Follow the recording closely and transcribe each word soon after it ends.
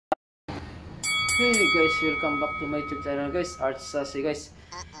Hey guys, welcome back to my YouTube channel guys, Arts Sassy guys.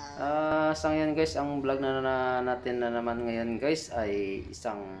 Sa ngayon guys, ang vlog natin na naman ngayon guys ay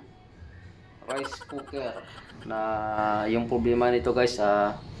isang rice cooker na yung problema nito guys,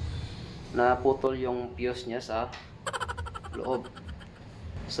 naputol yung fuse niya sa loob.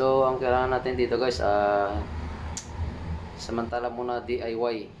 So ang kailangan natin dito guys, samantala muna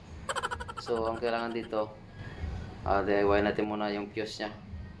DIY. So ang kailangan dito, DIY natin muna yung fuse niya.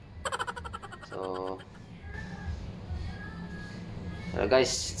 So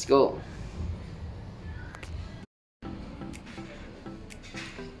guys, let's go.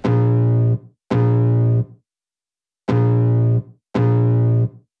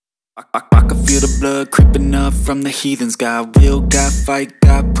 I can feel the blood creeping up from the heathens. Got will, got fight,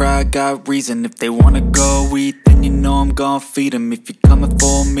 got pride, got reason. If they wanna go eat, then you know I'm gon' feed them. If you're coming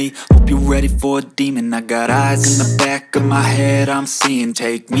for me, hope you're ready for a demon. I got eyes in the back of my head, I'm seeing.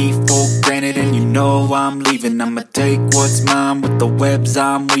 Take me for granted and you know I'm leaving. I'ma take what's mine with the webs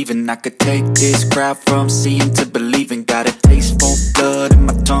I'm weaving. I could take this crowd from seeing to believing. Got a taste for blood and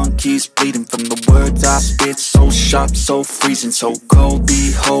my tongue keeps bleeding. From the words I spit, so sharp, so freezing. So cold,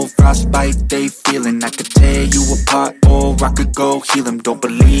 behold, frostbite they feeling. I could tear you apart or I could go heal them. Don't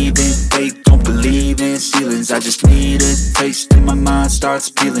believe in fate, don't believe in ceilings. I just need a taste and my mind starts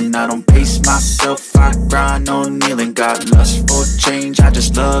peeling. I don't pace myself, I grind on kneeling. Got lust for change, I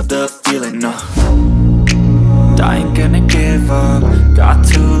just love the feeling. I ain't gonna give up. Got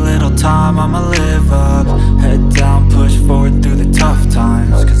too little time, I'ma live up. Head down, push forward through the tough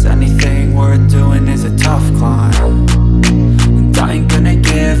times. Cause anything worth doing is a tough climb. And I ain't gonna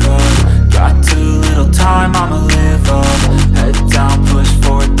give up. Got too little time, I'ma live up. Head down, push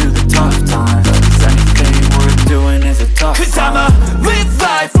forward through the tough times. Cause anything worth doing is a tough climb. Cause I'ma live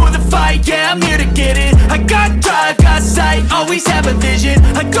life for the fight, yeah, I'm here to get it. I got drive, got sight, always have a vision.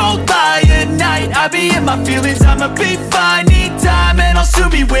 I go by at night, I be in my feelings. I'ma be fine, need time and I'll soon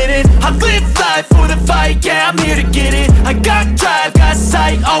be winning. I live life for the fight, yeah, I'm here to get it. I got drive, got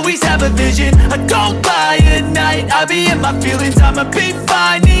sight, always have a vision. I go by at night, I be in my feelings. I'ma be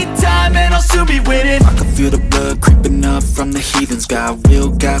fine, need time and I'll soon be winning. I can feel the blood creeping up from the heathens. Got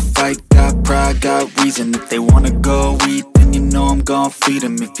will, got fight, got pride, got reason. If they wanna go eat, then you know I'm gon' feed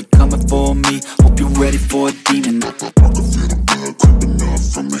them. If you're coming for me, hope you're ready for a demon. I can feel the blood creeping up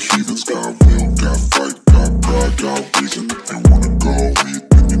from the heathens. Got will, got fight, got pride, got reason. If they wanna go eat,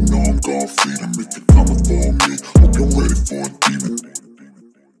 then you know I'm gon' feed them. If you're coming for me, hope you're ready for a demon.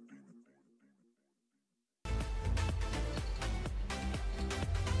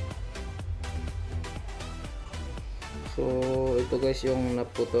 So ito guys yung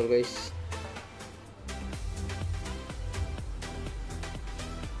naputol guys.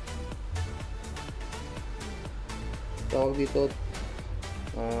 Tawag dito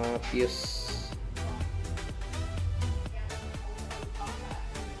fuse.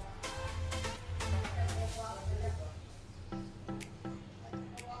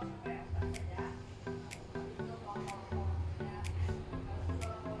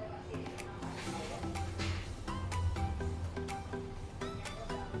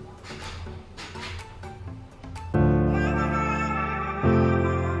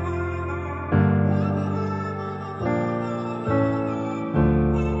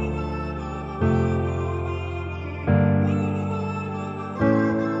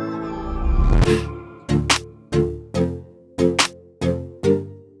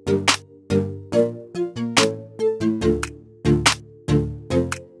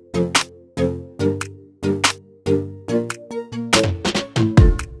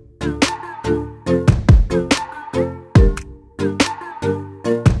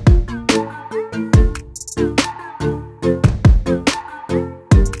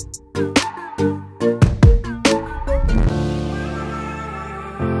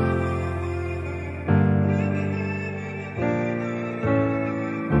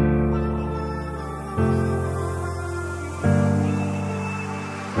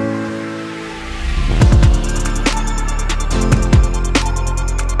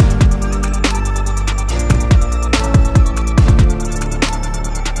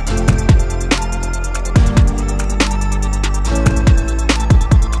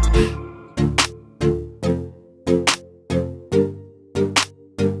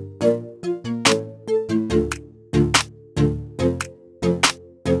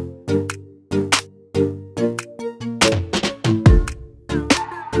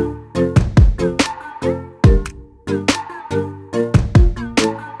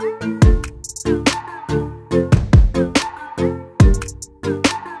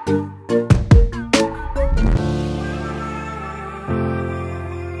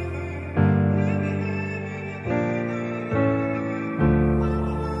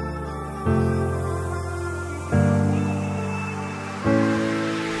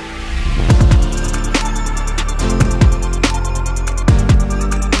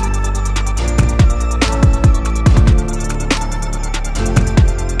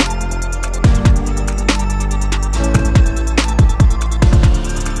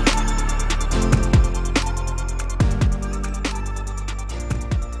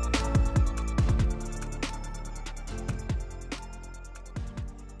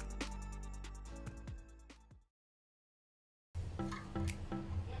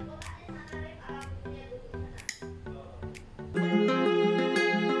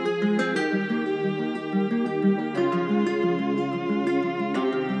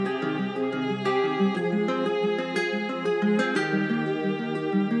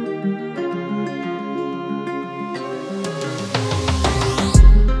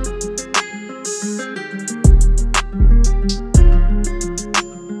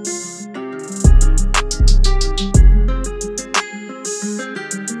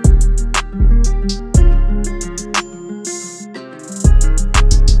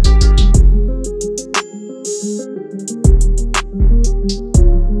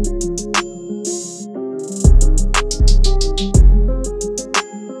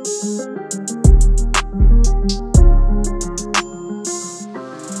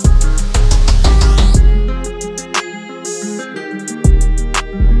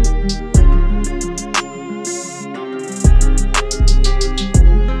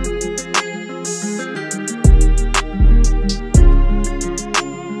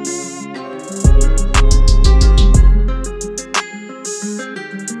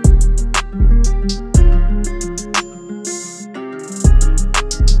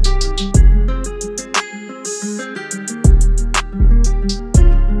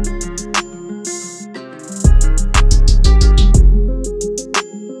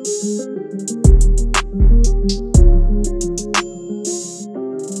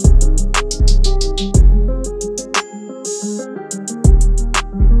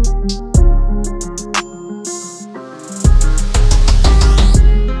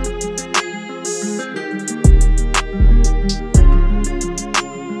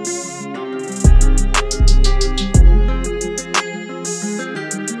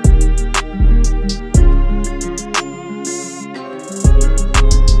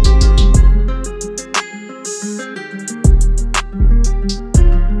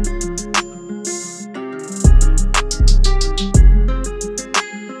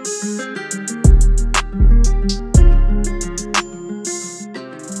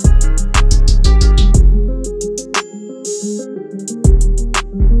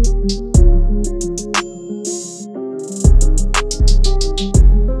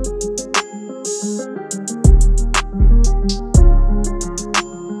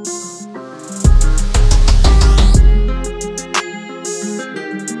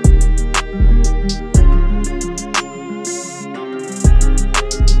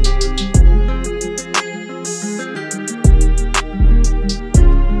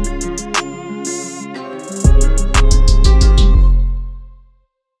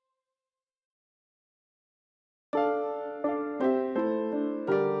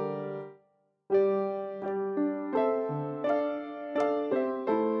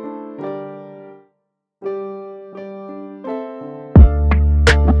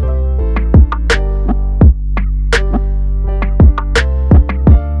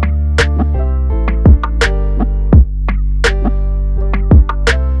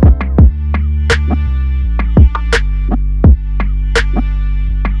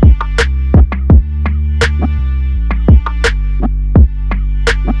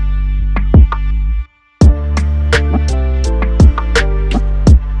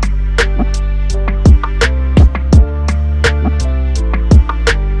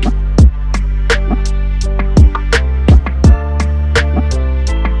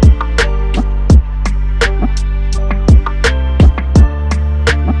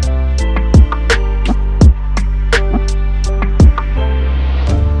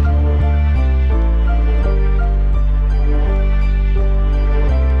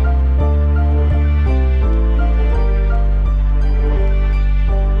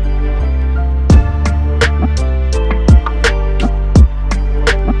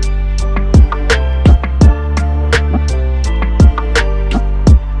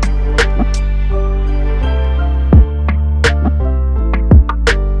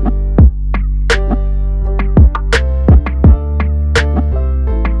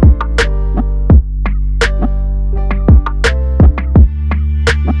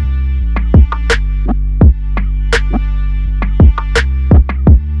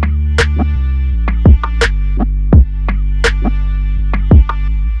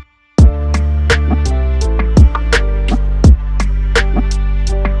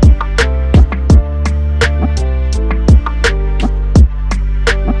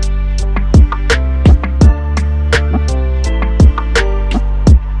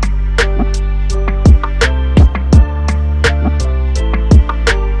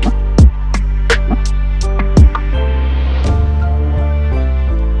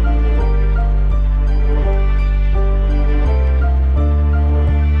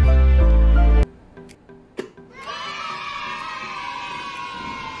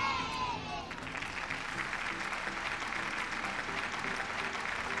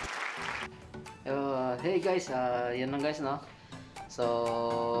 hey guys, yun lang guys, no?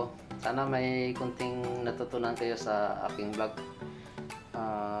 So, sana may kunting natutunan kayo sa aking vlog.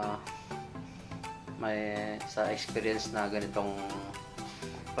 May sa experience na ganitong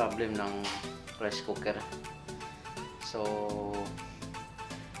problem ng rice cooker. So,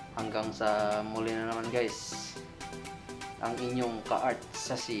 hanggang sa muli na naman guys, ang inyong ka-art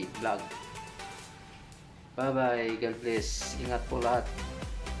sa si vlog. Bye bye, God bless, ingat po lahat,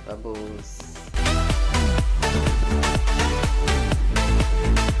 babos.